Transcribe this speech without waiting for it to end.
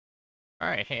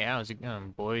Alright, hey, how's it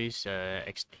going, boys?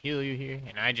 Helio here,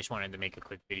 and I just wanted to make a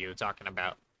quick video talking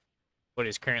about what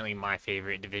is currently my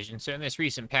favorite division. So in this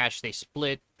recent patch, they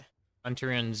split Hunter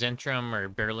and Zentrum, or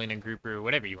Berlin and Group, or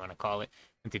whatever you want to call it,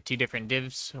 into two different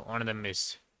divs. One of them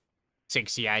is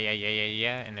 6 yeah,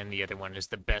 and then the other one is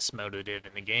the best moto div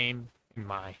in the game, in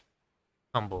my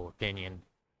humble opinion.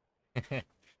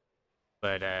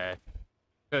 But,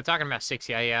 so talking about 6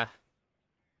 yeah,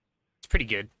 it's pretty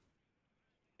good.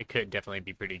 It could definitely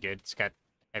be pretty good. It's got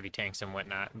heavy tanks and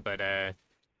whatnot, but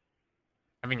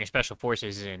having your special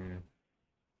forces in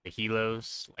the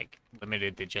helos, like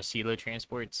limited to just helo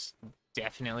transports,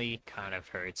 definitely kind of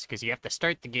hurts because you have to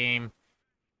start the game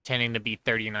tending to be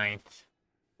 39th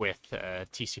with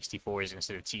T64s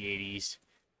instead of T80s.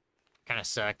 Kind of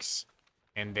sucks.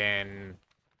 And then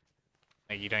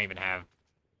like you don't even have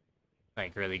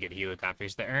like really good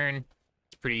helicopters. The urn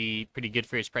is pretty good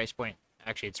for its price point.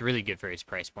 Actually, it's really good for its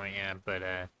price point, yeah, but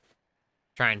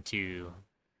trying to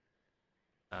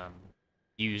um,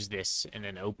 use this in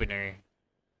an opener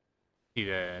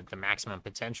to the maximum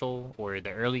potential, or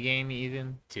the early game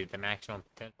even to the maximum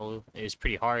potential, is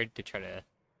pretty hard to try to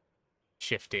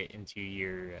shift it into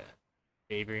your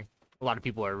favor. A lot of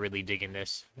people are really digging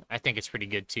this. I think it's pretty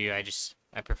good too.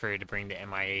 I prefer to bring the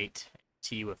Mi-8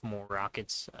 T with more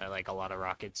rockets. I like a lot of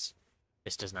rockets.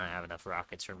 This does not have enough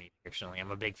rockets for me personally. I'm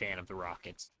a big fan of the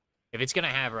rockets. If it's gonna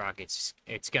have rockets,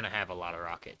 it's gonna have a lot of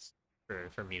rockets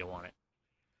for me to want it.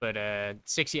 But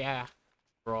 6 yeah,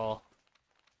 overall,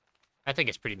 I think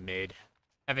it's pretty mid.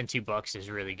 Having $2 is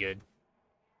really good.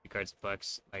 2 cards of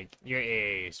bucks. Like, your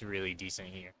AA is really decent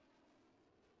here.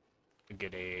 A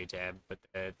good AA tab. But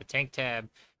the tank tab,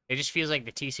 it just feels like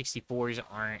the T64s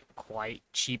aren't quite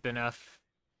cheap enough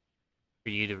for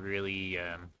you to really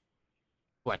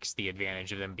flex the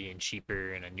advantage of them being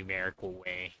cheaper in a numerical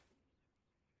way.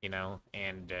 You know?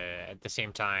 And at the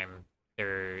same time,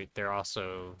 they're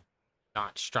also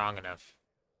not strong enough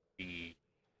to be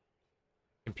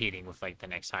competing with like the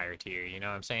next higher tier. You know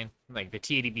what I'm saying? Like the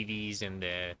T80BVs and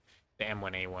the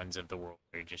M1A ones of the world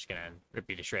are just gonna rip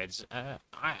you to shreds.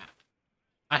 I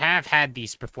have had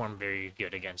these perform very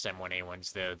good against M1A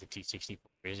ones though, the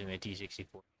T64s and the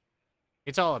T64.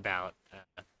 It's all about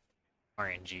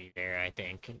RNG there. I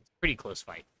think it's a pretty close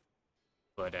fight,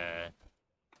 but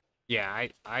yeah,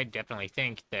 I definitely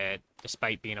think that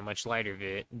despite being a much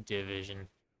lighter division,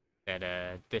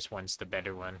 that this one's the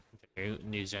better one, the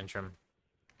new Zentrum.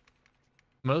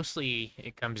 Mostly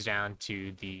it comes down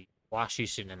to the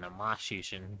Washushin and the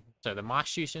Moshushin. So the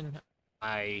Moshushin,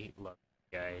 I love,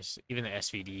 guys. Even the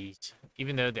SVDs,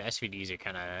 even though the SVDs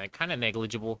are kind of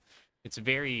negligible, it's a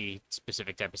very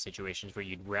specific type of situations where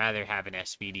you'd rather have an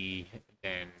SVD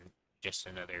than just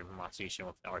another Moshushin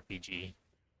with the RPG.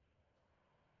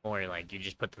 Or like you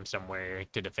just put them somewhere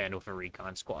to defend with a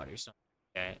recon squad or something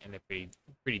like that, and they're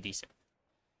pretty decent.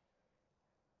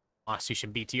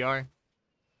 Moshushin BTR,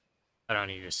 I don't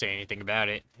need to say anything about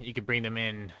it. You could bring them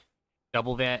in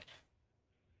double vet.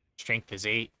 Strength is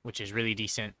 8, which is really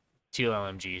decent. 2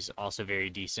 LMGs, also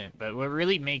very decent. But what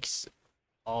really makes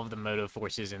all of the moto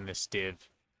forces in this div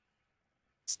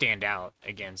stand out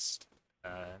against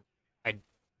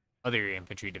other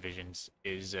infantry divisions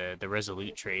is the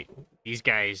Resolute trait. These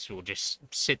guys will just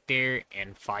sit there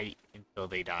and fight until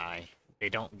they die. They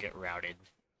don't get routed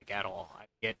like, at all. I've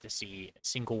yet to see a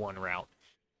single one route.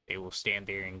 They will stand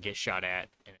there and get shot at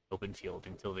in an open field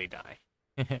until they die.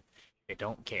 They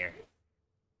don't care.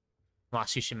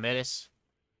 Masushin Metis,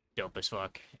 dope as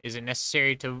fuck. Is it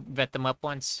necessary to vet them up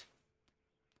once?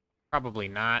 Probably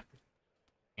not.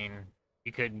 I mean,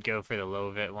 you could go for the low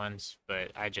vet ones,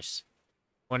 but I just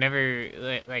whenever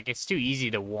like it's too easy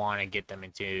to want to get them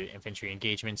into infantry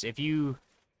engagements. If you're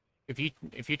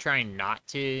trying not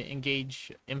to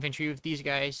engage infantry with these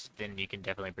guys, then you can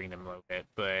definitely bring them low vet.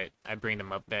 But I bring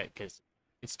them up vet because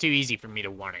it's too easy for me to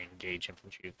want to engage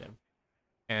infantry with them.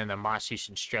 And the Moshus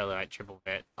and Strela at triple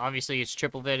vet. Obviously, it's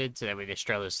triple vetted, so that way the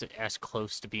Strela's as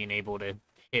close to being able to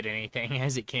hit anything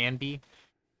as it can be.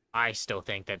 I still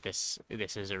think that this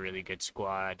is a really good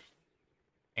squad,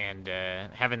 and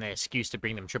having the excuse to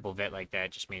bring them triple vet like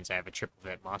that just means I have a triple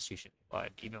vet Moshus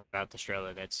squad. Even without the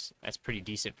Strela, that's pretty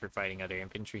decent for fighting other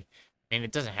infantry. And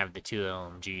it doesn't have the 2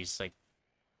 LMGs like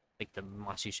the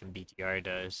Moshus BTR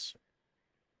does.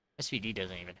 SVD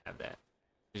doesn't even have that.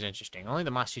 Is interesting. Only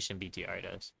the Moshushin BTR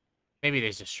does. Maybe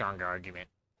there's a stronger argument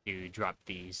to drop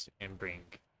these and bring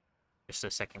just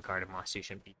a second card of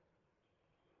Moshushin BTR.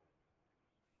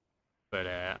 But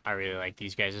I really like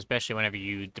these guys, especially whenever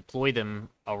you deploy them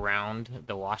around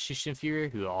the Washington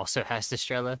Fuhrer, who also has the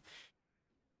Strela.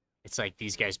 it's like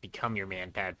these guys become your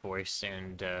man-pad force,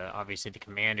 and obviously the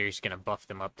commander's going to buff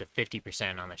them up to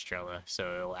 50% on the Strela,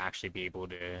 so it'll actually be able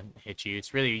to hit you.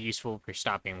 It's really useful for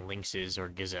stopping lynxes or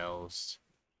gazelles,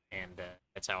 and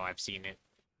that's how I've seen it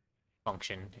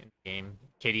function in the game.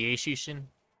 KDA Shushin,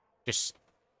 just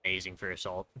amazing for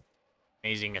assault.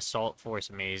 Amazing assault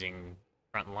force, amazing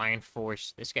front line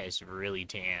force. This guy's really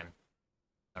tan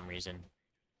for some reason.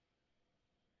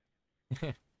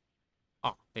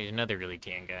 Oh, there's another really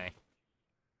tan guy.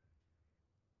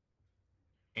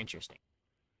 Interesting.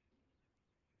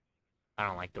 I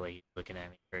don't like the way he's looking at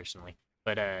me personally.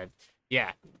 But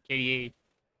yeah, KDA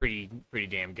pretty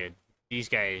damn good. These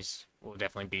guys will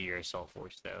definitely be your assault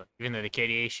force though. Even though the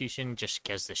KDA Shushin, just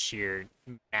because the sheer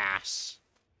mass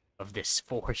of this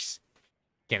force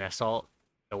can assault,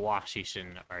 the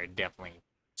Washushin are definitely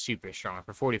super strong.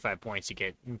 For 45 points, you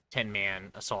get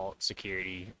 10-man assault,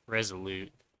 security,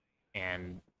 resolute,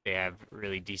 and they have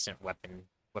really decent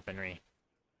weaponry.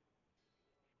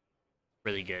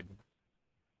 Really good.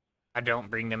 I don't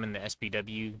bring them in the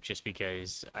SPW just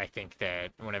because I think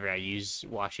that whenever I use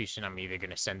Washington, I'm either going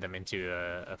to send them into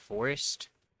a forest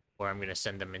or I'm going to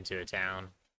send them into a town.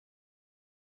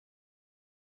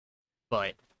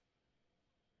 But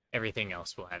everything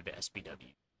else will have the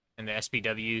SPW. And the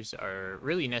SPWs are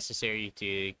really necessary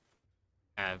to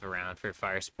have around for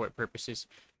fire support purposes.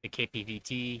 The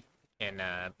KPVT can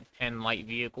pen light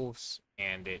vehicles,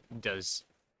 and it does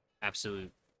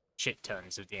absolute shit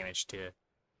tons of damage to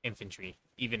infantry,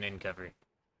 even in cover.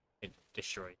 It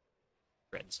destroys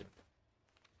Redson.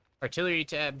 Artillery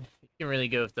tab, you can really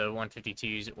go with the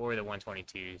 152s or the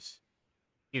 122s.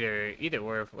 Either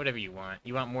or, whatever you want.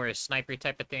 You want more a sniper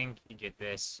type of thing, you get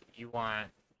this. You want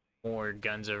more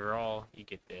guns overall, you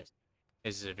get this.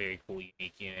 This is a very cool,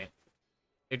 unique unit.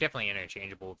 They're definitely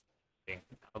interchangeable.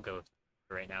 I'll go with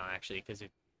it right now, actually, because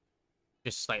it's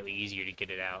just slightly easier to get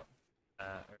it out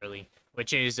early.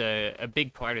 Which is a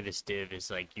big part of this div, is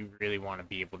like you really want to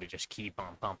be able to just keep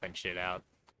on pumping shit out.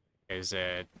 Because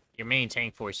your main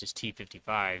tank force is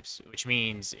T-55s, which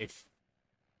means if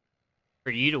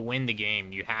for you to win the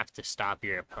game, you have to stop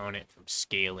your opponent from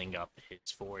scaling up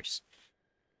his force.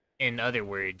 In other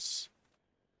words,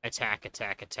 attack,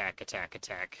 attack, attack, attack,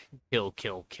 attack, kill,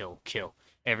 kill, kill, kill.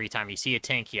 Every time you see a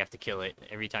tank, you have to kill it.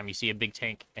 Every time you see a big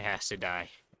tank, it has to die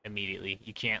immediately.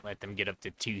 You can't let them get up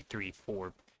to 2, 3,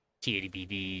 4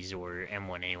 T-80BVs or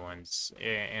M1A1s.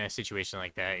 In a situation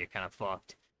like that, you're kind of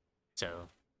fucked. So,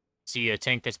 see a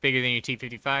tank that's bigger than your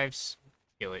T-55s,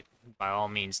 kill it. By all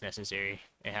means necessary.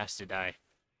 It has to die.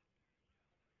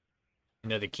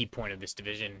 Another key point of this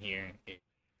division here is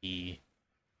the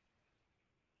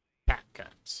pack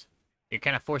guns. You're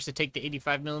kind of forced to take the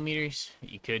 85 millimeters.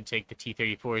 You could take the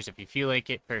T-34s if you feel like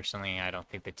it. Personally, I don't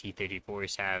think the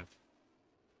T-34s have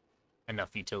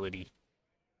enough utility.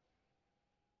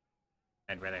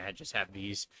 I'd rather just have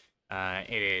these.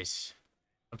 It is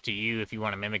up to you if you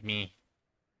want to mimic me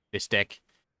this deck.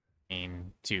 I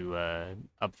mean, to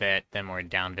up vet them or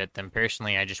down vet them.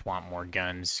 Personally, I just want more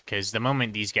guns, because the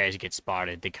moment these guys get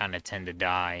spotted, they kind of tend to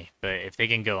die. But if they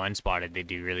can go unspotted, they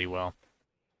do really well.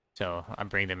 So I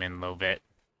bring them in low vet.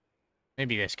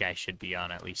 Maybe this guy should be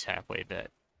on at least halfway vet.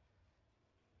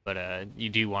 But you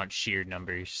do want sheer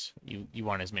numbers. You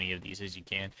want as many of these as you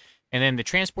can. And then the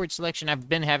transport selection, I've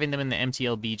been having them in the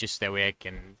MTLB just that way I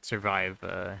can survive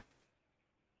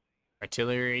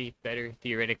artillery better,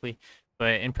 theoretically.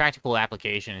 But in practical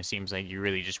application, it seems like you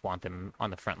really just want them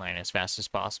on the front line as fast as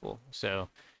possible. So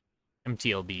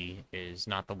MTLB is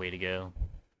not the way to go.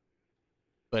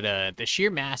 But the sheer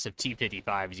mass of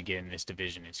T-55s you get in this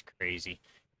division is crazy.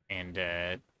 And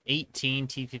 18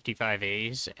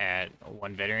 T-55As at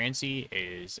 1 veterancy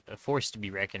is a force to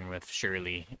be reckoned with,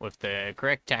 surely. With the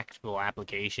correct tactical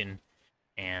application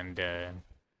and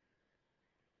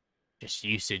just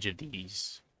usage of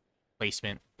these,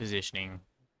 placement, positioning,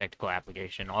 tactical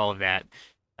application, all of that,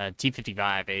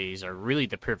 T-55As are really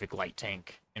the perfect light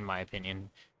tank, in my opinion.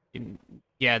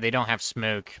 Yeah, they don't have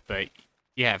smoke, but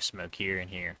you have smoke here and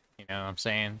here. You know what I'm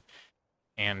saying?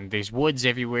 And there's woods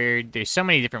everywhere. There's so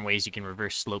many different ways you can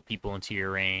reverse slope people into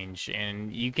your range,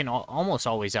 and you can almost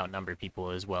always outnumber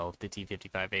people as well with the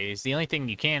T-55As. The only thing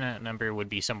you can outnumber would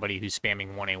be somebody who's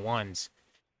spamming 1A1s,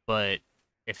 but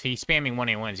if he's spamming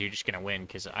 1A1s, you're just going to win,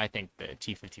 because I think the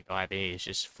T-55A is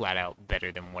just flat out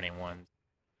better than 1A1s.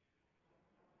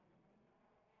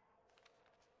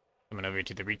 Coming over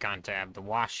to the recon tab, the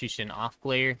Washington off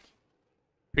player,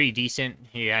 pretty decent.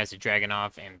 He has a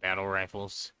Dragunov and battle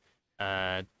rifles.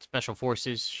 Special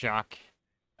forces, shock.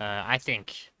 I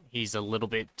think he's a little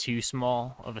bit too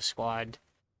small of a squad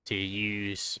to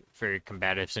use for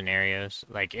combative scenarios.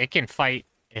 Like, it can fight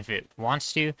if it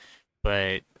wants to.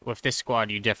 But with this squad,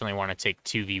 you definitely want to take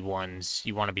 2v1s.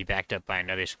 You want to be backed up by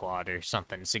another squad or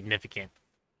something significant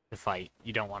to fight.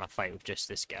 You don't want to fight with just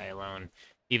this guy alone,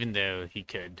 even though he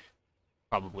could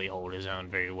probably hold his own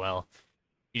very well.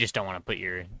 You just don't want to put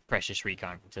your precious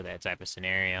recon into that type of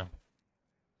scenario.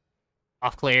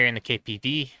 Off clear in the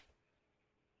KPV.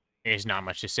 There's not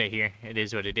much to say here. It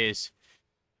is what it is.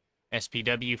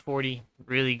 SPW 40,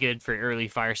 really good for early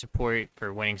fire support,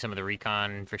 for winning some of the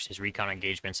recon versus recon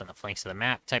engagements on the flanks of the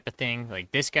map type of thing. Like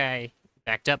this guy,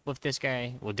 backed up with this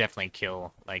guy, will definitely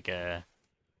kill like a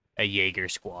Jaeger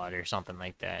squad or something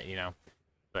like that, you know.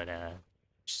 But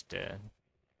just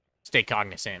stay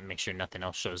cognizant and make sure nothing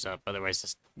else shows up.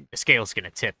 Otherwise, the scale's going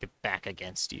to tip it back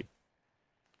against you.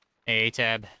 AA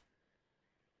tab.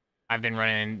 I've been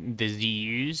running the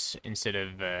ZUs instead of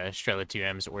Strela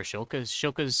 2Ms or Shilkas.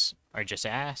 Shilkas are just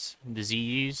ass. The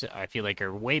ZUs, I feel like,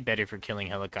 are way better for killing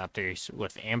helicopters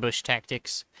with ambush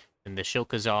tactics than the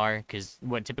Shilkas are, because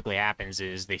what typically happens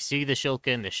is they see the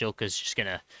Shilka, and the Shilka's just going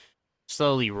to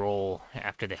slowly roll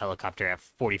after the helicopter at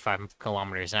 45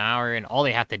 kilometers an hour, and all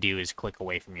they have to do is click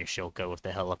away from your Shilka with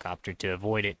the helicopter to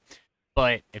avoid it.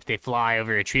 But if they fly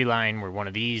over a tree line where one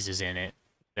of these is in it,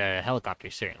 the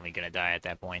helicopter's certainly going to die at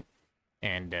that point.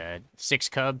 And 6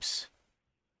 Cubs,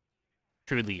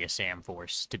 truly a SAM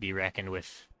force to be reckoned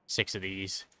with. 6 of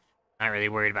these. Not really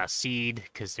worried about seed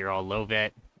because they're all low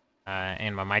vet,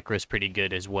 and my micro's pretty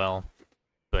good as well.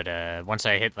 But once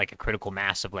I hit like a critical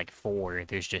mass of like 4,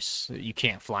 there's just, you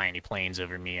can't fly any planes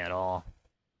over me at all.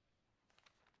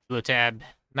 Blue tab,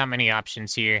 not many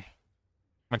options here.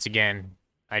 Once again,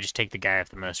 I just take the guy with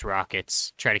the most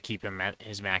rockets, try to keep him at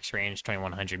his max range,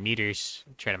 2,100 meters,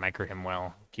 try to micro him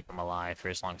well, keep him alive for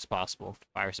as long as possible for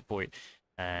fire support.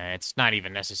 It's not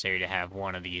even necessary to have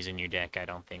one of these in your deck, I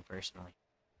don't think, personally.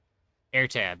 Air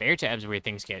tab. Air tab's where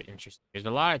things get interesting. There's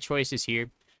a lot of choices here.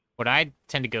 What I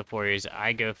tend to go for is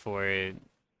I go for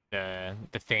the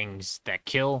things that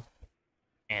kill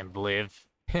and live.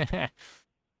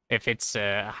 If it's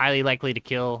highly likely to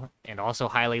kill and also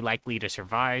highly likely to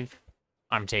survive,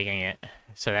 I'm taking it.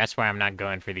 So that's why I'm not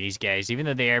going for these guys, even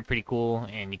though they are pretty cool,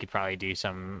 and you could probably do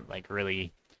some like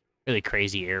really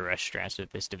crazy air rush strats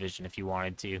with this division if you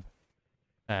wanted to.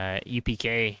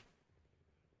 UPK,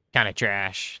 kind of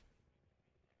trash.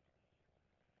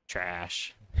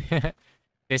 Trash.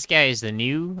 This guy is the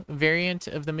new variant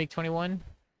of the MiG-21,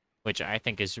 which I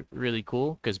think is really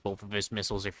cool because both of his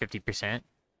missiles are 50%.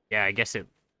 Yeah, I guess it...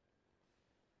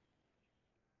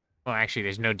 Well, actually,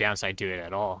 there's no downside to it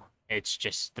at all. It's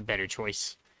just the better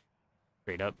choice.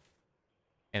 Straight up.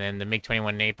 And then the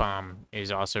MiG-21 Napalm is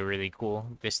also really cool.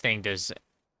 This thing does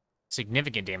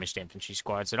significant damage to infantry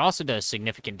squads. It also does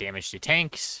significant damage to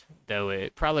tanks, though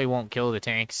it probably won't kill the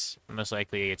tanks. Most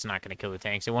likely, it's not going to kill the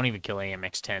tanks. It won't even kill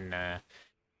AMX-10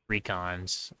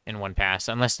 recons in one pass,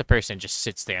 unless the person just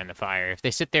sits there in the fire. If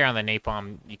they sit there on the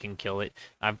napalm, you can kill it.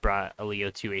 I've brought a Leo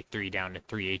 283 down to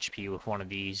 3 HP with one of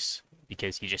these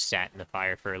because he just sat in the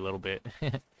fire for a little bit.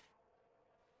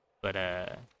 But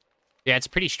yeah, it's a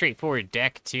pretty straightforward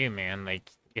deck too, man.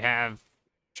 Like, you have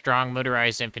strong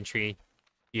motorized infantry,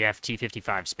 you have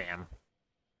T-55 spam.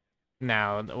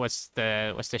 Now, what's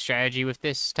the strategy with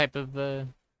this type of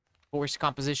force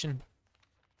composition?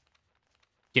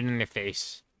 Get in their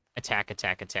face, attack,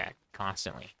 attack, attack,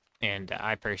 constantly. And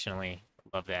I personally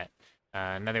love that.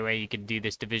 Another way you could do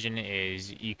this division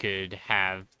is you could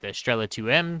have the Strela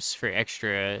 2Ms for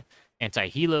extra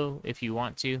anti-helo if you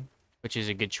want to, which is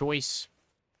a good choice.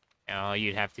 All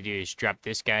you'd have to do is drop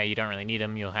this guy. You don't really need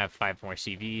him. You'll have 5 more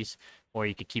CVs. Or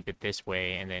you could keep it this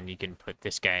way, and then you can put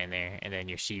this guy in there, and then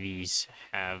your CVs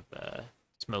have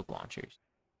smoke launchers.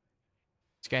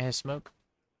 This guy has smoke?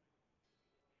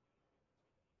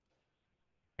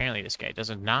 Apparently this guy does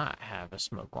not have a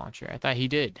smoke launcher. I thought he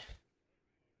did.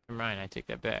 Never mind, I take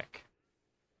that back.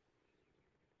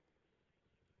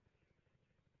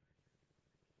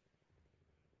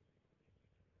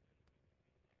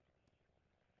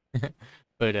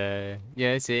 But yeah,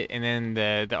 that's it. And then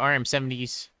the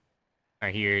RM70s are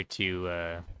here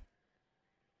to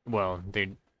well, they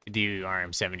do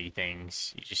RM70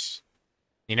 things. You just,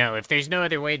 you know, if there's no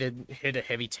other way to hit a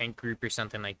heavy tank group or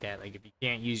something like that, like if you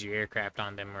can't use your aircraft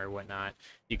on them or whatnot,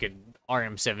 you could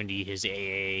RM70 his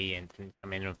AA and then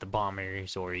come in with the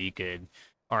bombers, or you could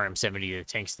RM70 the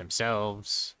tanks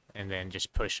themselves and then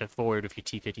just push forward with your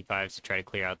T-55s to try to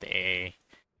clear out the AA.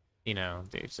 You know,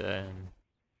 there's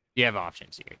you have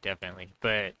options here, definitely,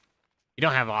 but you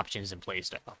don't have options in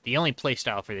playstyle. The only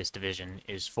playstyle for this division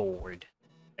is forward.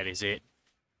 That is it.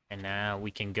 And now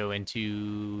we can go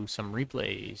into some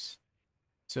replays.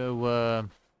 So,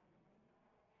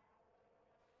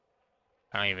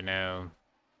 I don't even know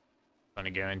what I'm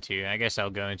going to go into. I guess I'll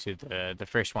go into the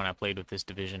first one I played with this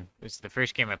division. It's the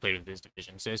first game I played with this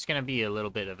division, so it's going to be a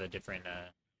little bit of a different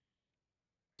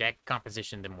deck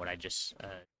composition than what I just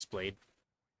displayed,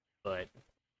 but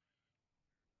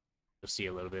you'll see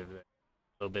a little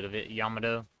bit of it.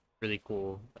 Yamato, really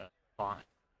cool font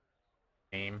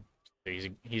name. So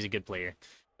he's a good player.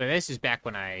 But this is back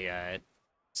when I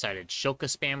decided Shulka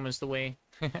spam was the way.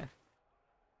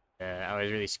 I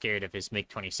was really scared of his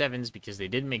MiG-27s because they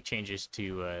did make changes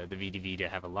to the VDV to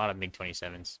have a lot of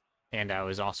MiG-27s. And I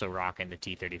was also rocking the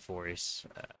T-34s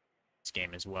this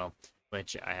game as well,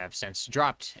 which I have since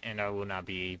dropped, and I will not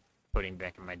be putting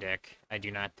back in my deck. I do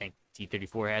not think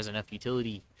T-34 has enough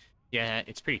utility. Yeah,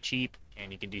 it's pretty cheap,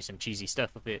 and you can do some cheesy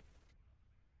stuff with it.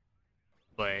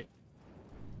 But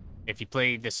if you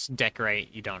play this deck right,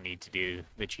 you don't need to do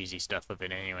the cheesy stuff with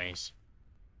it anyways.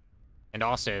 And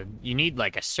also, you need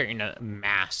like a certain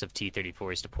mass of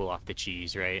T-34s to pull off the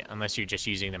cheese, right? Unless you're just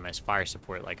using them as fire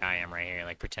support like I am right here,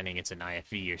 like pretending it's an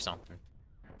IFV or something.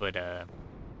 But,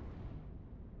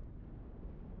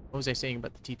 what was I saying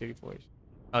about the T-34s?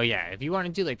 Oh yeah, if you want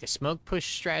to do like the smoke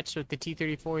push strats with the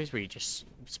T-34s, where you just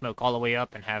smoke all the way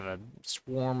up and have a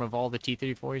swarm of all the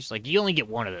T-34s, like you only get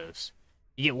one of those.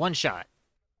 You get one shot,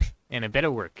 and it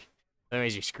better work.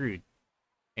 Otherwise you're screwed.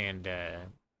 And,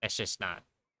 that's just not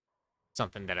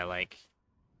something that I like.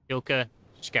 Shilka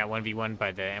just got 1v1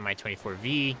 by the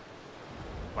Mi-24V,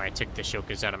 where I took the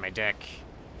Shilkas out of my deck.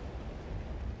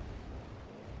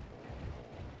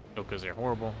 Shilkas are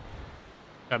horrible.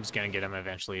 Cub's gonna get him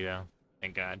eventually, though.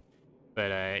 Thank God.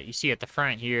 But you see at the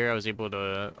front here, I was able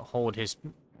to hold his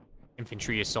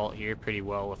infantry assault here pretty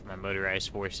well with my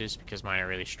motorized forces because mine are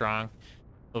really strong.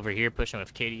 Over here, pushing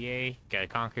with KDA, got a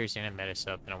Conquers and a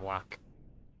Metasub and a Walk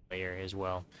player as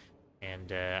well.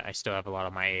 And I still have a lot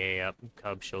of my AA up.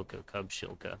 Cub, Shilka, Cub,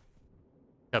 Shilka.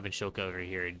 Cub and Shilka over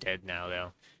here are dead now,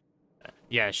 though.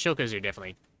 Yeah, Shilkas are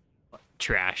definitely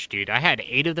trash, dude. I had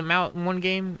 8 of them out in one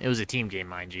game. It was a team game,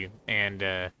 mind you. And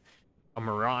a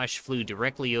Mirage flew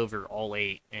directly over all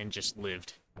 8 and just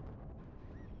lived.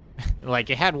 Like,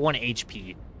 it had 1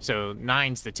 HP, so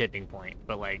 9's the tipping point.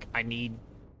 But, like, I need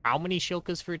how many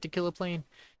Shilkas for it to kill a plane?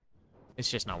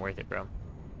 It's just not worth it, bro.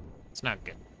 It's not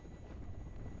good.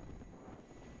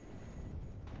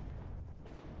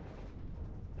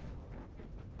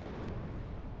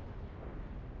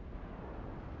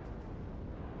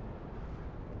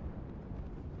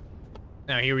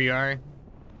 Now here we are,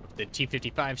 with the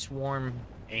T-55 swarm,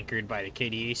 anchored by the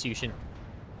KDA Sushin.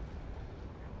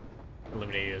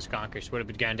 Eliminated those Conquers. Would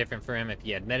have gone different for him if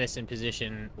he had medicine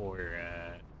position or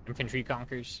infantry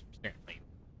Conquers. Certainly.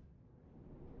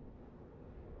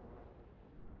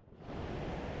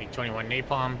 MiG-21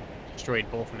 Napalm destroyed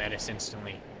both metas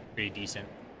instantly. Pretty decent.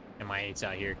 Mi-8's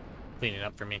out here cleaning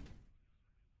up for me.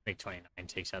 MiG-29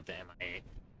 takes out the Mi-8.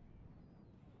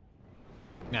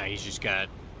 Now he's just got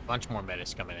a bunch more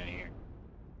metas coming in here.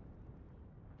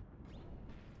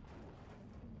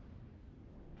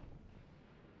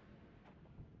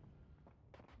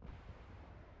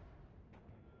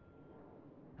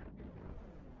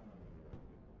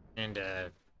 And,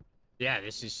 yeah,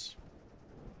 this is...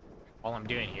 all I'm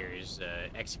doing here is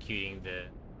executing the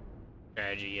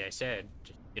strategy I said.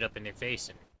 Just get up in their face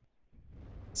and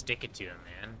stick it to them,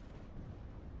 man.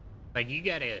 Like, you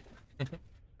gotta...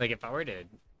 like, if I were to...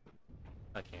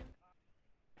 fucking...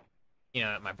 you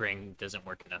know, my brain doesn't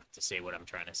work enough to say what I'm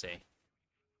trying to say. I'm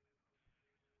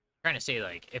trying to say,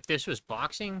 like, if this was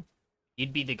boxing,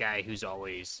 you'd be the guy who's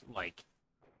always, like,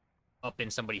 up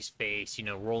in somebody's face, you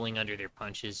know, rolling under their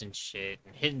punches and shit,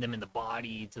 and hitting them in the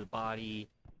body, to the body,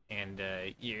 and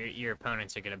your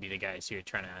opponents are gonna be the guys who are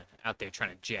out there trying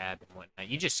to jab and whatnot.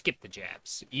 You just skip the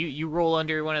jabs. You roll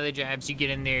under one of the jabs, you get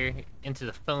in there into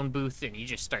the phone booth, and you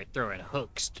just start throwing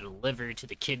hooks to the liver, to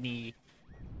the kidney,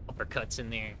 uppercuts in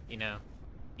there, you know.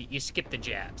 You skip the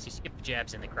jabs. You skip the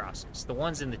jabs and the crosses. The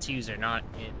ones and the twos are not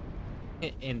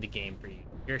in the game for you.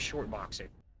 You're a short boxer,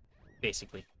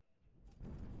 basically.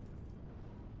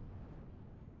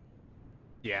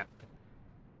 Yeah.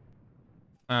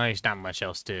 There's not much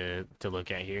else to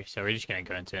look at here, so we're just gonna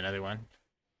go into another one.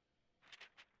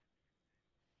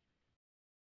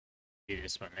 Do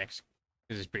this one next.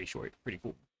 This is pretty short, pretty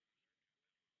cool.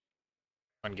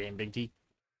 Fun game, Big T.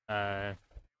 Here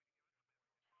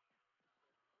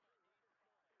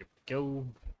we go.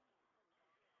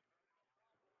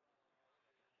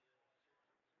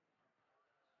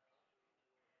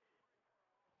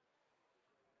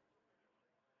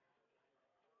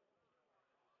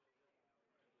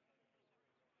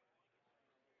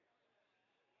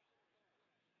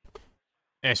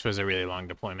 This was a really long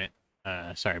deployment.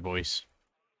 Sorry, boys.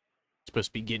 Supposed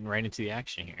to be getting right into the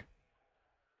action here.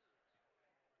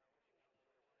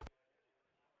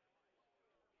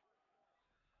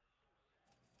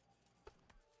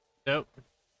 So,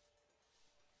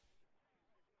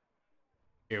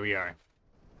 here we are.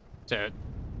 So,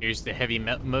 here's the heavy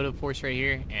motive force right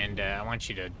here, and I want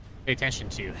you to pay attention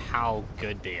to how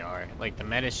good they are. Like, the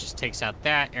Metis just takes out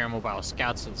that. Aeromobile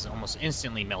Scouts is almost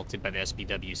instantly melted by the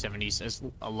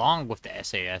SPW-70s, along with the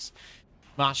SAS.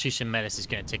 Machishun Metis is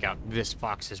going to take out this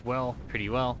Fox as well, pretty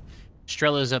well.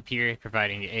 Strella's up here,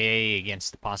 providing the AA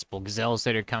against the possible Gazelles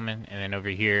that are coming. And then over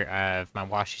here, I have my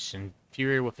Washington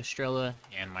Fury with a Strela,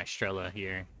 and my Strela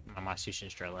here, my Machishun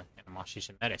Strela, and a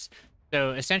Machishun Metis.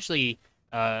 So, essentially,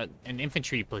 an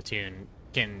infantry platoon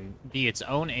can be its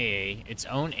own AA, its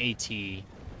own AT,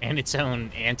 and its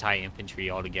own anti-infantry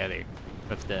altogether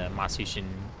with the Machishun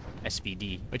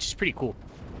SVD, which is pretty cool.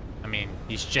 I mean,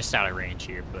 he's just out of range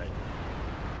here, but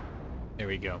there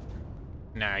we go.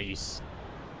 Now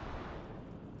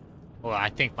well, I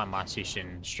think my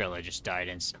Machishun Strela just died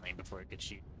instantly before it could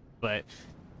shoot. But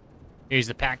here's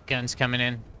the pack guns coming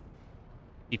in.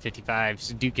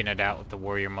 T-55's duking it out with the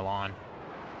Warrior Milan.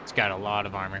 It's got a lot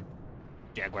of armor.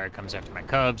 Jaguar comes after my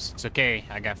Cubs. It's okay.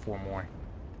 I got 4 more.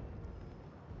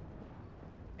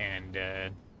 And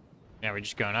now we're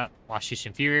just going up.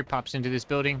 Washington Fury pops into this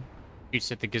building.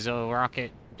 Shoots at the Gazelle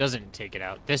rocket. Doesn't take it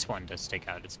out. This one does take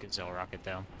out its Gazelle rocket,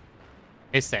 though.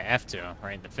 Hits the F-2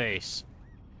 right in the face.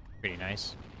 Pretty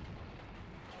nice.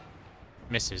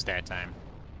 Misses that time.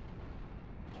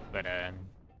 But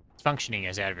it's functioning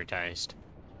as advertised.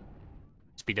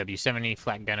 SPW-70,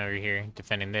 flat gun over here,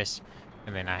 defending this.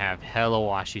 And then I have hella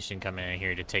Washington coming in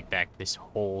here to take back this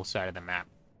whole side of the map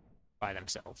by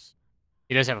themselves.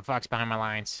 He does have a Fox behind my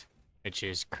lines, which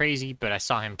is crazy, but I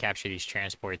saw him capture these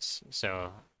transports,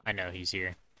 so I know he's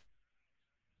here.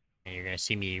 And you're going to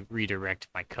see me redirect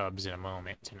my Cubs in a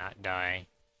moment to not die.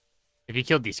 If he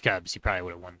killed these Cubs, he probably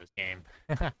would have won this game.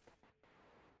 But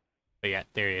yeah,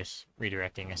 there he is,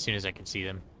 redirecting as soon as I can see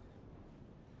them.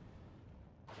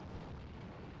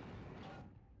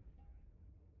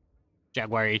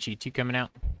 Jaguar HE2 coming out.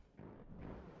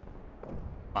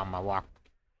 On my walk.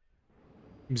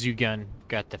 Zoo gun,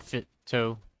 got the fit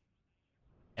toe,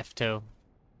 F toe,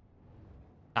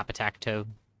 top attack toe.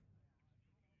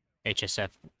 HSF,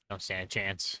 don't stand a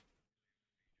chance.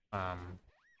 Not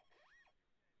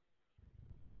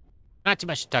too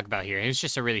much to talk about here. It was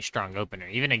just a really strong opener,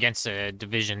 even against a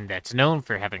division that's known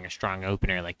for having a strong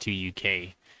opener like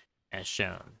 2UK, as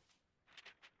shown.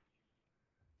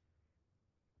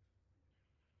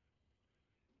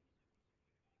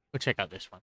 Go check out this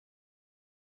one.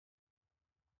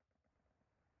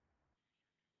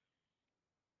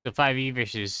 So 5E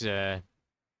versus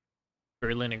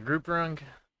Berlin and Grupprung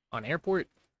on airport.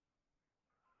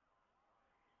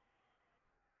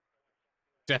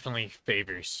 Definitely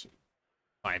favors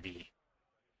 5E, I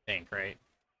think, right?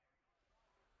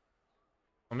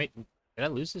 Well, did I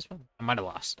lose this one? I might have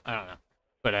lost. I don't know.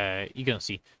 But you're gonna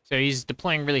see. So he's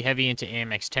deploying really heavy into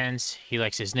AMX-10s. He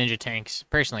likes his ninja tanks.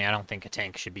 Personally, I don't think a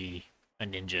tank should be a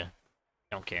ninja.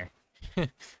 Don't care. A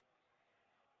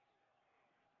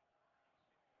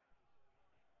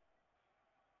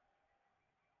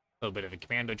little bit of a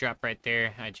commando drop right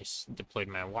there. I just deployed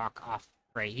my walk off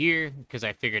right here because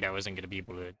I figured I wasn't going to be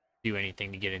able to do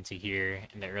anything to get into here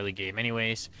in the early game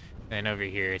anyways. And then over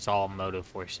here, it's all motive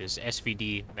forces.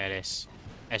 SVD, Metis,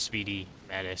 SVD,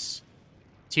 Metis,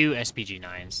 2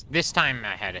 SPG-9s. This time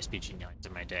I had SPG-9s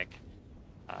in my deck.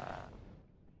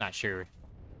 Not sure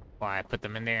why I put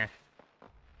them in there.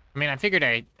 I mean, I figured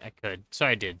I could, so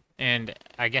I did. And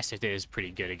I guess it is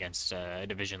pretty good against a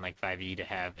division like 5E to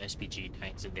have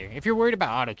SPG-9s in there. If you're worried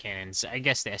about autocannons, I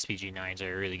guess the SPG-9s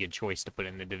are a really good choice to put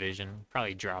in the division.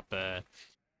 Probably drop the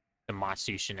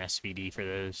Matsushin SVD for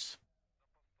those.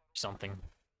 Or something.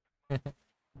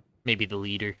 Maybe the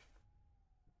leader.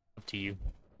 Up to you.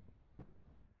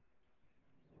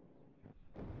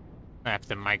 I have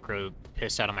to micro the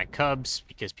piss out of my Cubs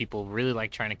because people really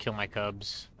like trying to kill my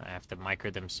Cubs. I have to micro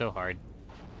them so hard.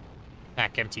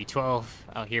 Pack MT-12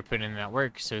 out here putting in that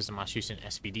work. So is the Machishun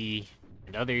SVD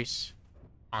and others.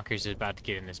 Honkers is about to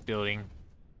get in this building.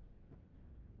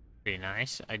 Pretty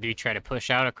nice. I do try to push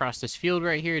out across this field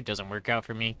right here. It doesn't work out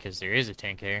for me because there is a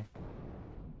tank there.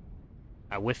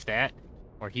 I whiff that,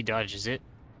 or he dodges it.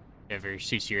 Whatever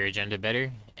suits your agenda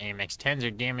better. AMX-10s are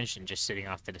damaged and just sitting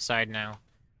off to the side now.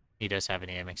 He does have an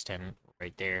AMX-10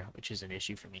 right there, which is an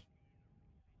issue for me.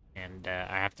 And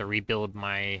I have to rebuild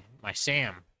my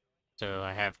SAM. So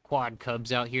I have quad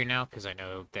Cubs out here now because I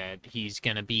know that he's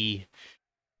going to be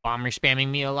bomber spamming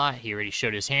me a lot. He already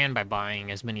showed his hand by buying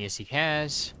as many as he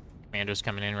has. Commandos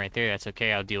coming in right there. That's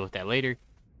okay. I'll deal with that later.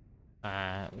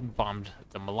 Bombed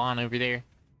the Milan over there.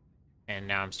 And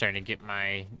now I'm starting to get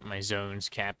my zones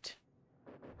capped.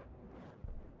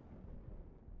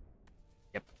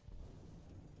 Yep.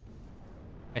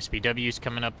 SPW's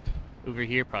coming up over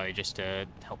here, probably just to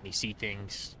help me see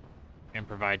things and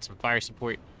provide some fire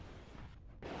support.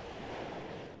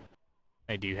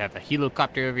 I do have a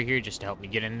helicopter over here just to help me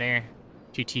get in there.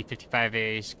 2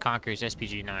 T-55As, Conquerors,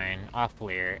 SPG-9,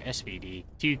 off-flare, SVD,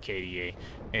 2 KDA.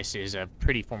 This is a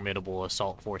pretty formidable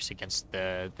assault force against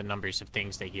the numbers of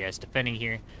things that he has defending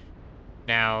here.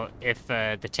 Now, if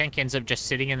the tank ends up just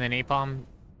sitting in the napalm,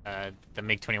 the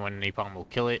MiG-21 napalm will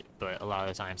kill it, but a lot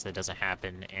of the times that doesn't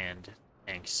happen, and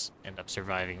tanks end up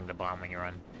surviving the bombing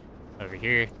run. Over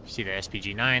here, you see the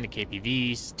SPG-9, the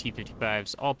KPVs,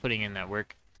 T-55s, all putting in that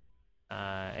work.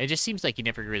 It just seems like he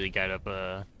never really got up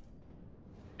an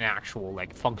actual,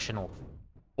 like, functional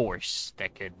force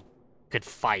that could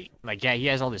fight. Like, yeah, he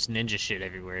has all this ninja shit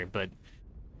everywhere, but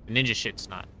the ninja shit's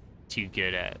not too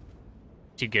good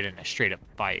in a straight up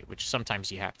fight, which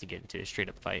sometimes you have to get into a straight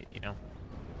up fight, you know?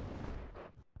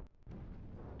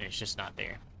 And it's just not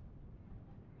there.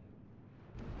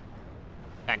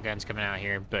 That gun's coming out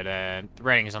here, but the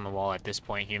writing is on the wall at this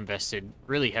point. He invested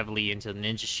really heavily into the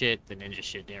ninja shit. The ninja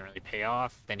shit didn't really pay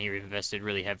off. Then he invested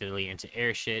really heavily into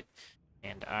air shit.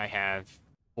 And I have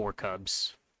 4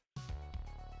 cubs.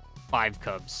 5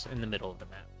 cubs in the middle of the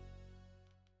map.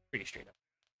 Pretty straight up.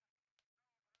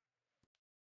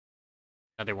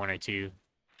 Another 1 or 2.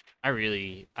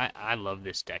 I love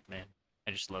this deck, man.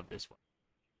 I just love this one.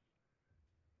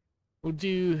 We'll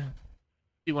do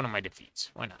one of my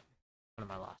defeats. Why not? One of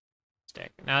my losses.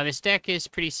 Deck. Now, this deck is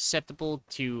pretty susceptible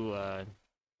to,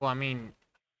 well, I mean,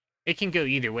 it can go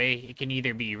either way. It can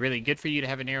either be really good for you to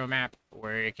have a narrow map,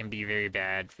 or it can be very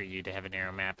bad for you to have a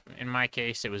narrow map. In my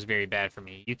case, it was very bad for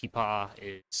me. Yukipa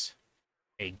is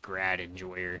a grad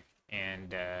enjoyer,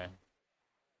 and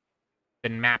the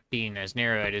map being as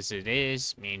narrow as it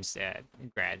is means that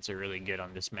grads are really good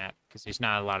on this map, because there's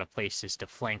not a lot of places to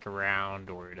flank around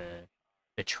or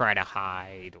to try to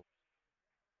hide or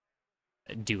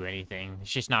do anything.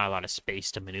 There's just not a lot of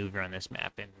space to maneuver on this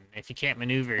map, and if you can't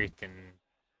maneuver, then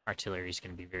artillery is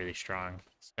going to be really strong.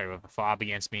 Start with a fob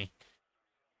against me.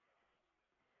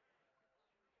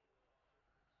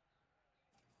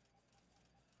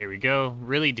 Here we go.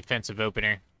 Really defensive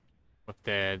opener with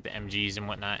the MGs and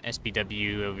whatnot.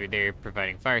 SPW over there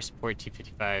providing fire support.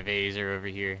 T-55As are over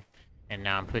here. And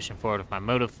now I'm pushing forward with my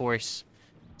motive force.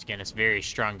 Again, it's a very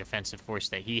strong defensive force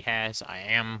that he has. I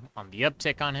am on the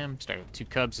uptick on him. Started with 2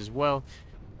 cubs as well.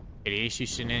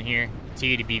 Radiation in here.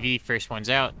 T-80BV, first one's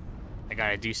out. I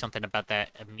gotta do something about that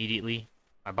immediately.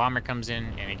 My bomber comes in,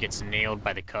 and it gets nailed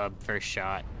by the cub first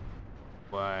shot.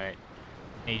 What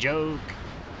a joke.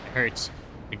 It hurts.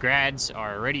 The grads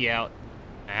are already out.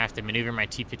 I have to maneuver my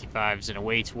T-55s in a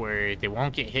way to where they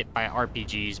won't get hit by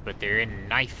RPGs, but they're in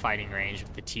knife fighting range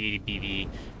with the T-80BV,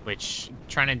 which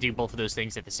trying to do both of those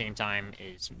things at the same time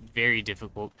is very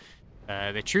difficult.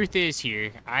 The truth is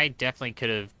here, I definitely could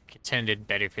have contended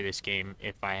better for this game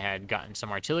if I had gotten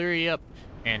some artillery up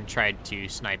and tried to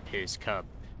snipe his cub.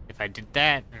 If I did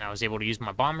that, and I was able to use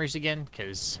my bombers again,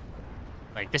 because,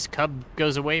 like, this cub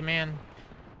goes away, man,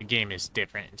 the game is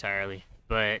different entirely.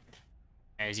 But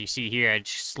as you see here, I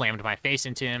just slammed my face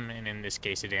into him, and in this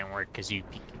case it didn't work because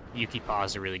Yukipa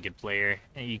is a really good player.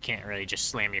 And you can't really just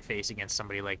slam your face against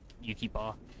somebody like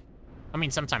Yukipa. I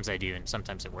mean, sometimes I do, and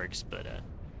sometimes it works, but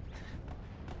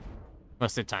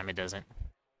most of the time it doesn't.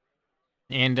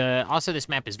 And also this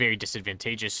map is very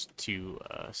disadvantageous to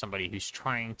somebody who's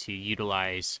trying to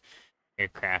utilize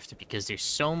aircraft, because there's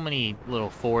so many little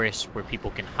forests where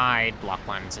people can hide, block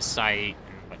lines of sight,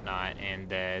 and whatnot, and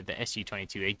the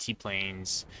Su-22 AT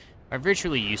planes are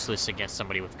virtually useless against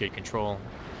somebody with good control.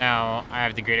 Now, I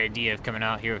have the great idea of coming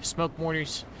out here with smoke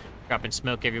mortars, dropping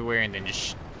smoke everywhere, and then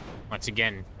just, once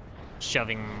again,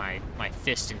 shoving my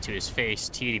fist into his face.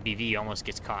 T-80BV almost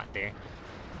gets caught there.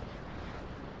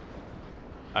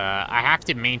 I have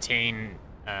to maintain,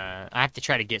 I have to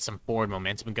try to get some forward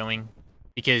momentum going,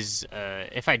 because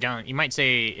if I don't, you might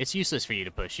say it's useless for you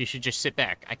to push. You should just sit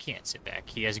back. I can't sit back.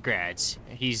 He has grads.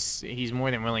 He's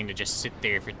more than willing to just sit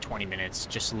there for 20 minutes,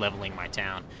 just leveling my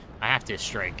town. I have to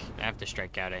strike. I have to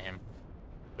strike out at him,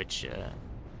 which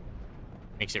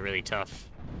makes it really tough.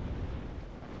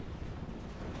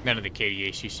 None of the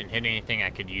KDA Houston hit anything. I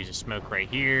could use a smoke right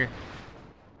here.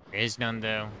 There is none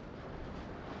though.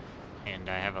 And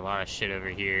I have a lot of shit over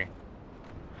here.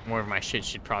 More of my shit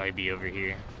should probably be over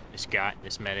here.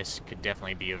 This Metis could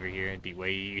definitely be over here. It'd be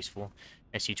way useful.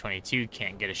 Su-22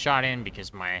 can't get a shot in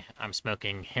because I'm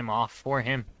smoking him off for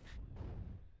him.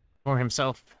 for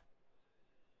himself.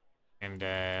 And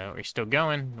we're still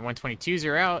going. The 122s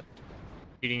are out.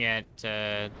 Shooting at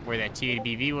where that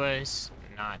TABV was.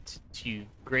 Not too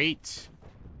great.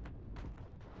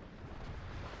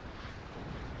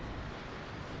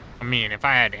 I mean, if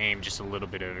I had aimed just a little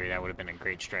bit over, that would have been a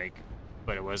great strike.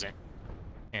 But it wasn't.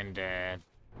 And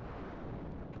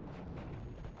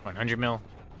 100 mil.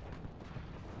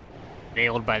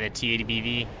 Nailed by the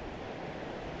T-80BV.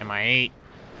 MI8.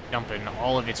 Dumping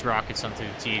all of its rockets onto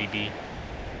the T-80B.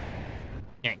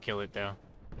 Can't kill it, though.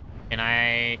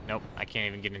 And nope, I can't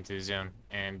even get into the zone.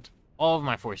 And all of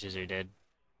my forces are dead.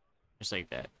 Just like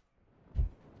that.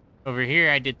 Over here,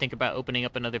 I did think about opening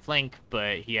up another flank,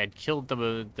 but he had killed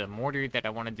the mortar that I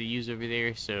wanted to use over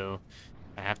there, so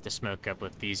I have to smoke up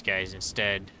with these guys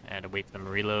instead. I had to wait for them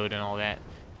to reload and all that.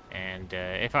 And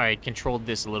if I had controlled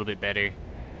this a little bit better,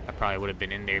 I probably would have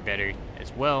been in there better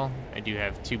as well. I do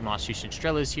have two Moss-Houston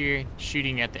Strellas here,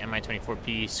 shooting at the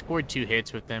Mi-24P, scored 2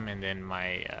 hits with them, and then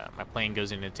my plane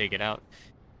goes in to take it out.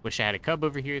 Wish I had a Cub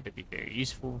over here, that'd be very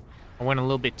useful. I went a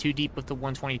little bit too deep with the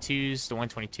 122s. The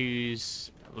 122s,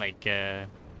 like,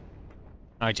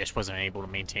 I just wasn't able to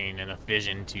maintain enough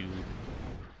vision to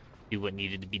do what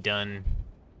needed to be done,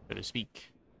 so to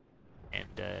speak.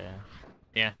 And,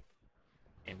 yeah,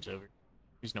 game's over.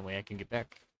 There's no way I can get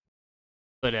back.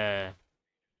 But,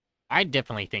 I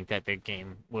definitely think that the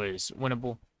game was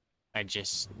winnable. I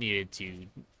just needed to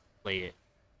play it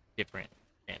different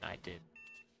than I did.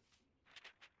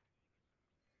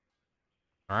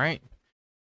 Alright.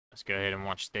 Let's go ahead and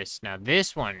watch this. Now,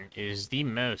 this one is the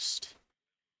most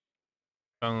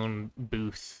phone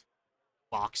booth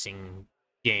boxing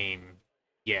game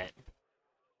yet.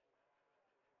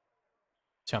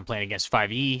 So I'm playing against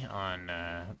 5E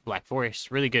on Black Forest.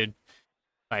 Really good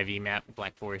 5E map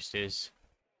Black Forest is.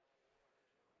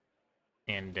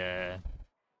 And,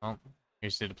 well,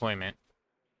 here's the deployment.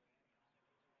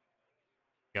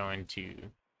 Going to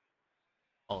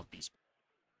all of these.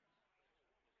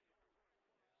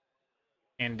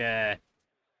 And,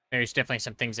 there's definitely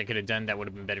some things I could have done that would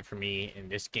have been better for me in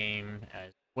this game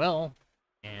as well.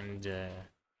 And,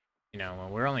 you know,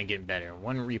 we're only getting better.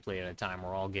 One replay at a time,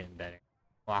 we're all getting better.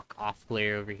 Lock off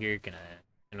player over here, gonna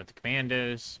in with the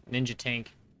commandos. Ninja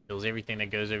tank kills everything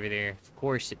that goes over there. Of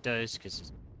course it does, because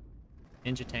it's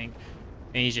ninja tank.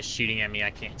 And he's just shooting at me.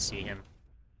 I can't see him.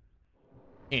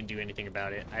 Can't do anything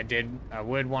about it. I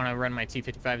would want to run my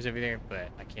T-55s over there, but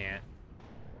I can't.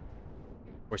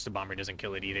 Of course, the bomber doesn't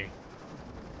kill it either.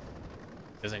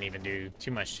 Doesn't even do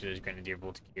too much to those Grenadier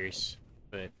Volunteers,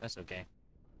 but that's okay.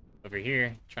 Over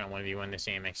here, trying to 1v1 this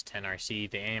AMX-10 RC.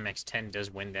 The AMX-10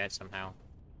 does win that somehow.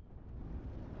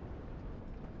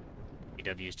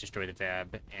 DW's destroy the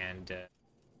VAB, and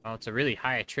well, it's a really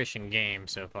high attrition game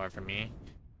so far for me.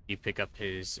 You pick up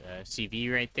his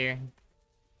CV right there.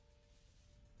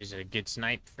 Is a good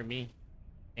snipe for me,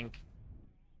 I think.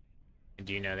 I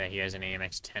do know that he has an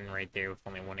AMX-10 right there with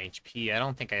only 1 HP. I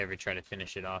don't think I ever try to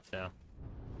finish it off, though.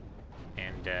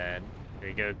 And there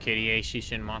we go, KDA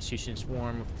Shushin, Moss-Houston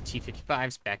Swarm with the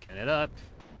T-55s, backing it up.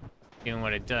 Doing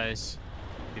what it does.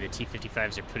 The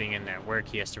T-55s are putting in that work.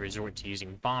 He has to resort to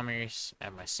using bombers. I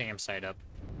have my SAM sight up.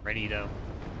 Ready, though.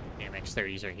 The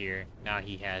MX-30s are here. Now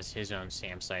he has his own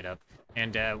SAM sight up.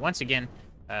 And once again,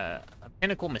 a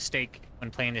pinnacle mistake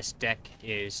when playing this deck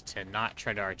is to not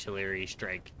try to artillery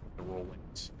strike the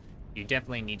whirlwinds. You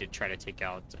definitely need to try to take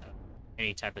out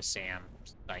any type of SAM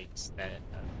sights that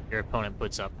your opponent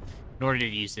puts up in order to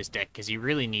use this deck, because you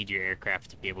really need your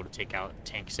aircraft to be able to take out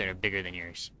tanks that are bigger than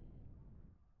yours.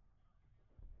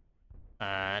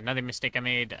 Another mistake I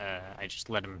made, I just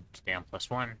let him stay on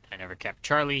 +1. I never capped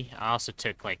Charlie. I also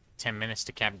took like 10 minutes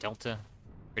to cap Delta.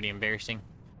 Pretty embarrassing.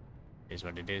 It is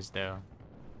what it is, though.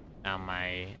 Now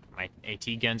my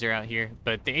AT guns are out here,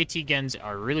 but the AT guns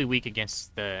are really weak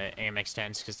against the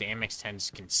AMX-10s because the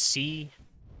AMX-10s can see.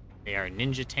 They are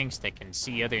ninja tanks that can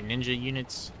see other ninja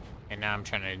units, and now I'm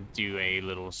trying to do a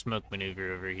little smoke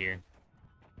maneuver over here.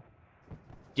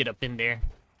 Get up in there.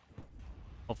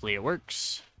 Hopefully it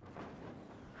works.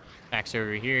 Max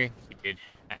over here, he did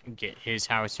get his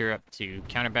howitzer up to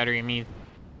counter battery me.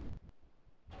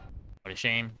 What a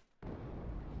shame.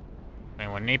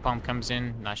 And when napalm comes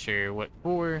in, not sure what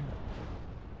for,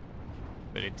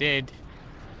 but it did.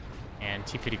 And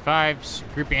T-55s,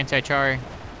 group anti-char,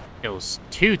 kills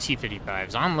 2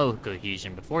 T-55s on low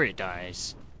cohesion before it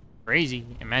dies. Crazy.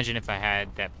 Imagine if I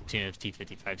had that platoon of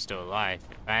T-55s still alive.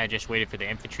 If I had just waited for the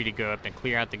infantry to go up and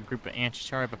clear out the group of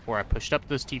anti-char before I pushed up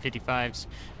those T-55s,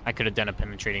 I could have done a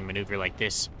penetrating maneuver like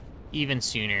this even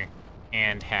sooner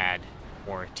and had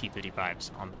more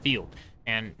T-55s on the field.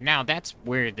 And now that's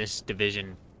where this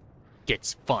division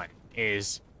gets fun.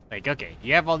 is, like, okay,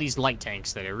 you have all these light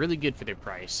tanks that are really good for their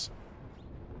price,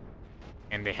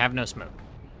 and they have no smoke.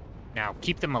 Now,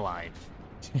 keep them alive.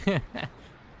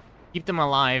 Keep them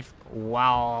alive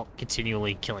while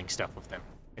continually killing stuff with them.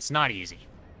 It's not easy.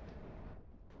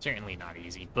 Certainly not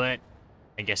easy, but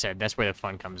like I said, that's where the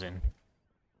fun comes in.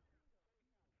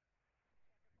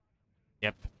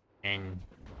 Yep. And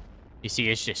you see,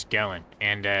 it's just going.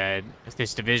 And with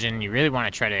this division, you really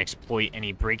want to try to exploit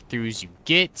any breakthroughs you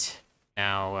get.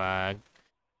 Now,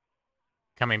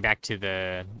 coming back to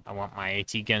the I want my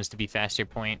AT guns to be faster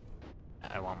point.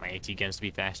 I want my AT guns to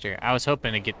be faster. I was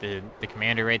hoping to get the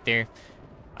commander right there.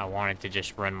 I wanted to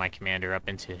just run my commander up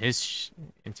into his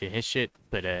shit,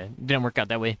 but it didn't work out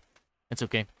that way. That's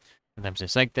okay. Sometimes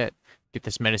it's like that. Get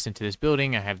this medicine to this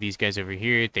building. I have these guys over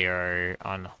here. They are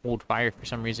on hold fire for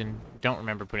some reason. Don't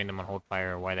remember putting them on hold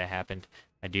fire or why that happened.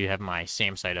 I do have my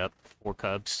SAM site up. 4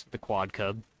 cubs. The quad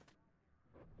cub.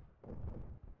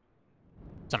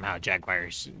 Somehow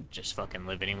Jaguars just fucking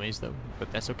live anyways, though. But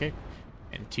that's okay.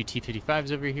 And 2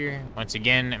 T-55s over here. Once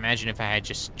again, imagine if I had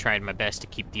just tried my best to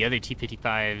keep the other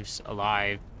T-55s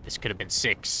alive. This could have been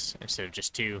 6 instead of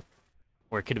just 2.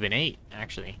 Or it could have been 8,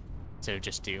 actually, instead of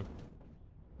just 2.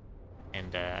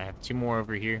 And I have 2 more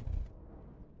over here.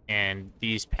 And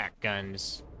these pack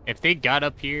guns, if they got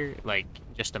up here, like,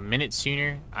 just a minute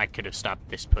sooner, I could have stopped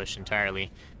this push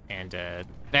entirely. And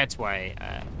that's why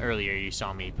earlier you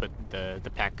saw me put the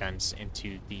pack guns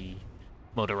into the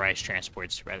motorized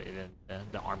transports rather than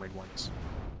the armored ones.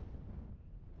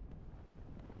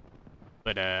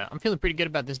 But I'm feeling pretty good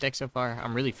about this deck so far.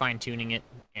 I'm really fine-tuning it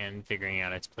and figuring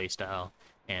out its playstyle.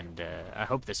 And I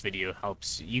hope this video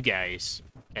helps you guys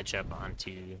catch up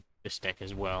onto this deck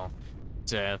as well.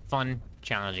 It's a fun,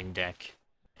 challenging deck,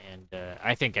 and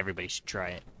I think everybody should try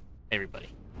it. Everybody.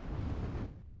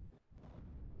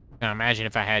 Now imagine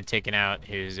if I had taken out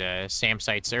his SAM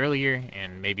sites earlier,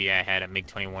 and maybe I had a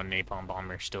MiG-21 napalm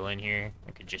bomber still in here.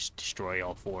 I could just destroy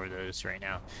all 4 of those right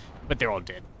now. But they're all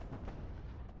dead.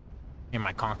 And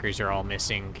my Conkers are all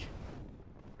missing.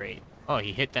 Great. Oh,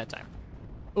 he hit that time.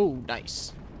 Oh,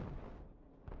 nice.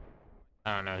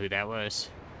 I don't know who that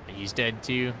was, but he's dead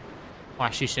too.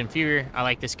 Washington Fever. I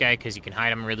like this guy because you can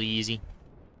hide him really easy.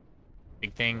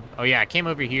 Big thing. Oh yeah, I came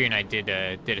over here and I did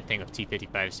a thing with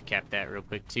T-55s to cap that real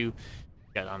quick too.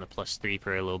 Got on the +3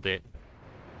 for a little bit.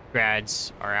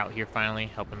 Grads are out here finally,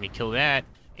 helping me kill that.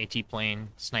 AT plane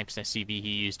snipes SCV he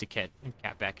used to cap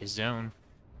back his zone.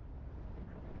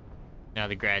 Now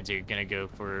the grads are gonna go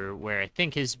for where I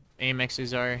think his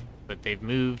AMXs are, but they've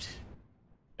moved.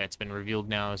 That's been revealed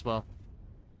now as well.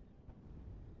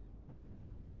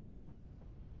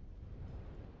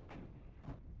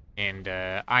 And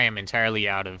I am entirely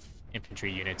out of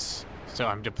infantry units, so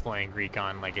I'm deploying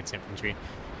recon like it's infantry.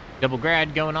 Double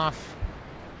grad going off.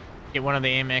 Get one of the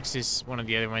AMXs, one of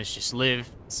the other ones just live.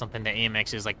 Something that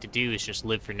AMXs like to do is just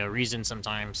live for no reason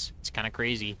sometimes. It's kind of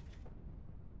crazy.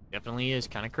 Definitely is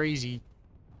kind of crazy.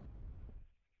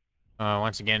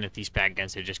 Once again, if these pack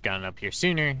guns had just gotten up here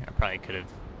sooner, I probably could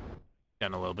have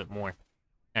done a little bit more.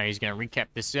 Now he's going to recap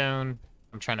this zone.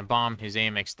 I'm trying to bomb his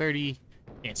AMX-30.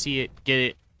 Can't see it. Get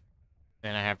it.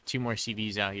 Then I have 2 more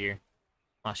CVs out here.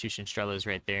 Lashushin Strella's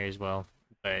right there as well.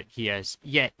 But he has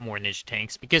yet more ninja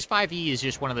tanks, because 5E is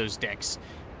just one of those decks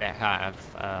that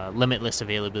have limitless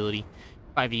availability.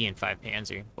 5E and 5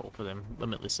 Panzer, both of them,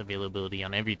 limitless availability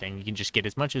on everything. You can just get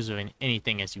as much of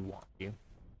anything as you want to.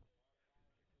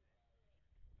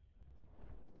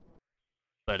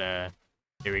 But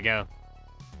there we go.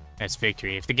 That's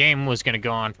victory. If the game was going to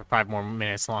go on for 5 more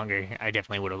minutes longer, I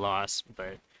definitely would have lost.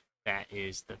 But that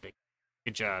is the victory.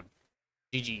 Good job.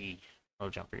 GG. Little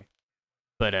jumper.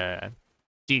 But,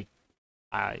 dude,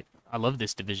 I love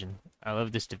this division. I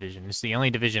love this division. It's the only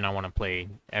division I want to play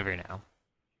ever now.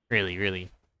 Really,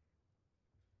 really.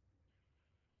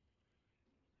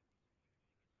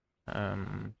 I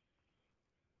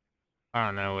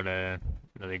don't know what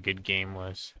another good game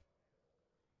was.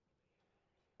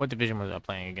 What division was I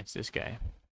playing against this guy?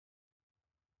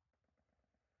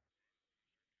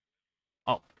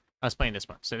 Oh, I was playing this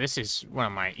one. So this is one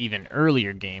of my even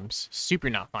earlier games. Super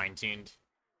not fine-tuned.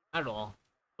 Not at all.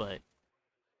 But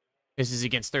this is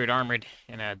against 3rd Armored,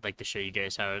 and I'd like to show you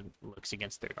guys how it looks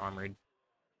against 3rd Armored.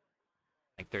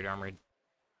 Like 3rd Armored.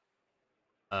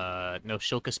 No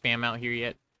Shilka spam out here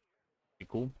yet. Pretty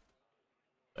cool.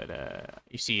 But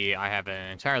you see, I have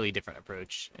an entirely different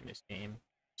approach in this game.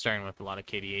 Starting with a lot of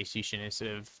KDA Sushin instead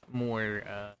of more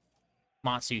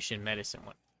Matsushin medicine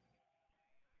one.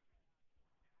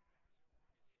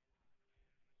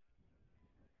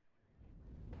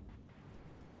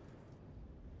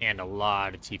 And a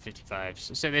lot of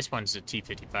T-55s. So this one's a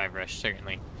T-55 rush,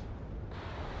 certainly.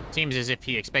 Seems as if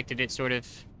he expected it, sort of.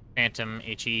 Phantom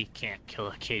HE can't kill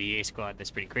a KDA squad. That's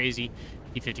pretty crazy.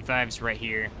 T-55's right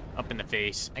here, up in the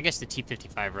face. I guess the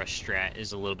T-55 rush strat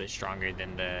is a little bit stronger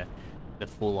than the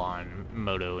full-on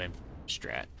Moto and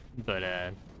strat.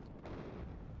 But,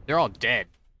 they're all dead.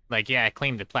 Like, yeah, I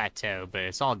claimed the plateau, but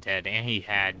it's all dead. And he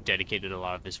had dedicated a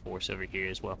lot of his force over here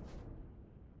as well.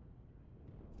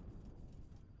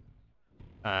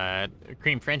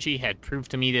 Cream Frenchie had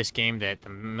proved to me this game that the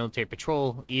military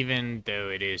patrol, even though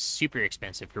it is super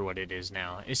expensive for what it is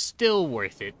now, is still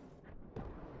worth it.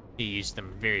 He used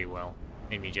them very well.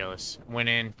 Made me jealous. Went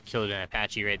in, killed an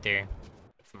Apache right there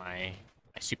with my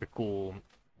super cool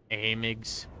AA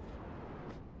MiGs.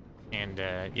 And,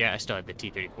 yeah, I still have the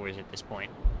T-34s at this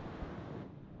point.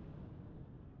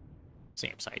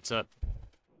 Same sights up.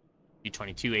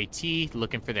 G22AT,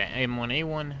 looking for that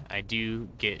M1A1. I do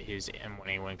get his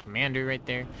M1A1 commander right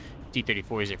there.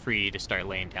 T-34s are free to start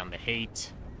laying down the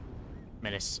hate.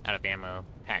 Menace out of ammo,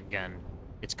 pack gun,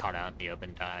 gets caught out in the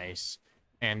open, dies.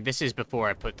 And this is before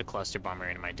I put the cluster bomber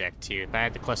in my deck too. If I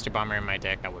had the cluster bomber in my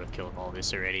deck, I would have killed all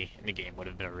this already, and the game would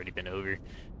have already been over.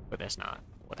 But that's not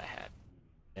what I had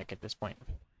deck at this point.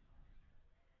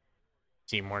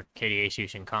 See more KDA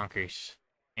Shushin Conquers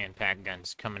and pack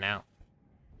guns coming out.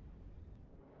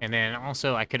 And then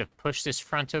also, I could have pushed this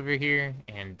front over here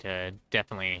and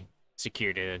definitely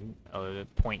secured a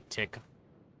point tick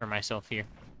for myself here.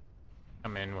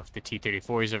 Come in with the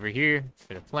T-34s over here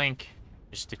for the flank,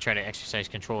 just to try to exercise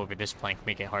control over this flank,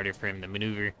 make it harder for him to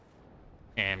maneuver,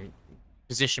 and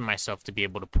position myself to be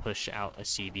able to push out a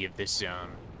CB of this zone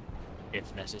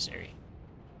if necessary.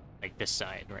 Like this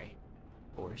side, right?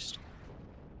 Forced.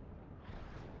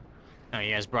 Now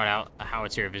he has brought out a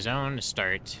howitzer of his own to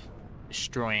start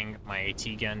destroying my AT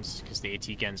guns, because the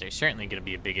AT guns are certainly going to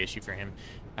be a big issue for him.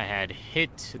 I had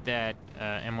hit that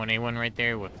M1A1 right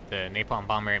there with the napalm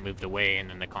bomber. It moved away, and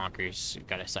then the Conkers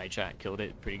got a side shot, killed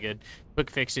it pretty good. Quick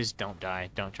fixes, don't die.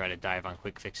 Don't try to dive on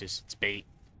quick fixes. It's bait.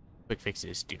 Quick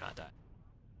fixes, do not die.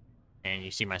 And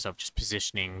you see myself just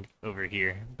positioning over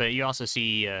here. But you also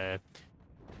see the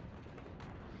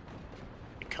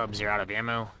Cubs are out of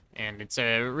ammo. And it's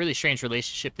a really strange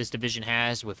relationship this division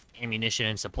has with ammunition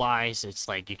and supplies. It's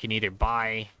like you can either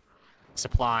buy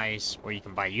supplies or you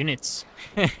can buy units.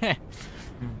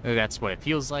 That's what it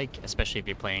feels like, especially if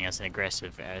you're playing as an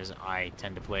aggressive as I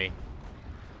tend to play.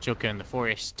 Shilka in the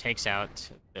forest takes out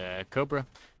the Cobra.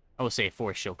 I will say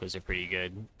forest Shilkas are pretty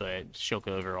good, but Shilka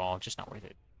overall, just not worth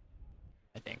it,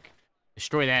 I think.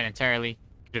 Destroy that entirely.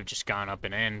 Could have just gone up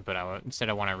and in, but instead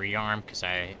I want to rearm because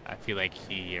I feel like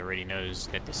he already knows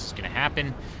that this is going to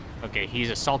happen. Okay, he's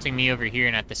assaulting me over here,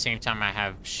 and at the same time I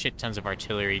have shit tons of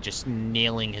artillery just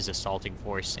nailing his assaulting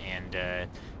force, and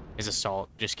his assault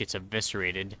just gets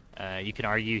eviscerated. You could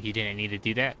argue he didn't need to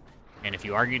do that, and if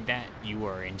you argued that, you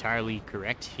are entirely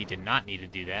correct. He did not need to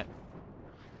do that.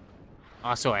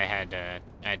 Also, I had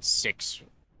six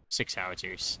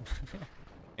howitzers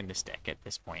in this deck at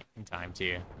this point in time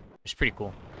too. It's pretty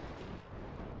cool.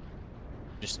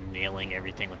 Just nailing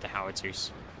everything with the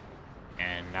howitzers.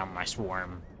 And now my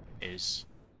swarm is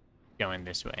going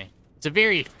this way. It's a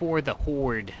very for the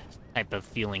horde type of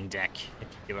feeling deck, if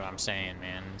you get what I'm saying,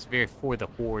 man. It's very for the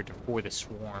horde, for the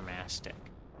swarm ass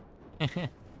deck.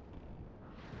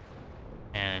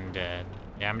 And yeah,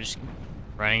 I'm just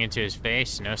running into his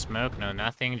face. No smoke, no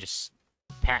nothing. Just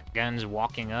pack guns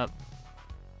walking up.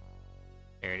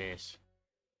 There it is.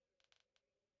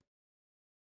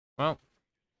 Well,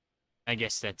 I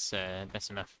guess that's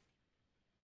enough.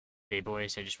 Hey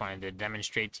boys, I just wanted to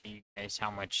demonstrate to you guys how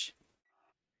much,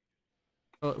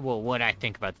 well, what I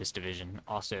think about this division.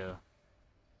 Also,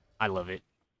 I love it.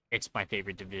 It's my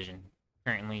favorite division.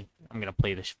 Currently, I'm gonna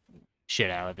play the shit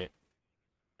out of it.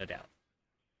 No doubt.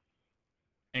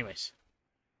 Anyways,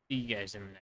 see you guys in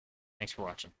the next. Thanks for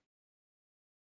watching.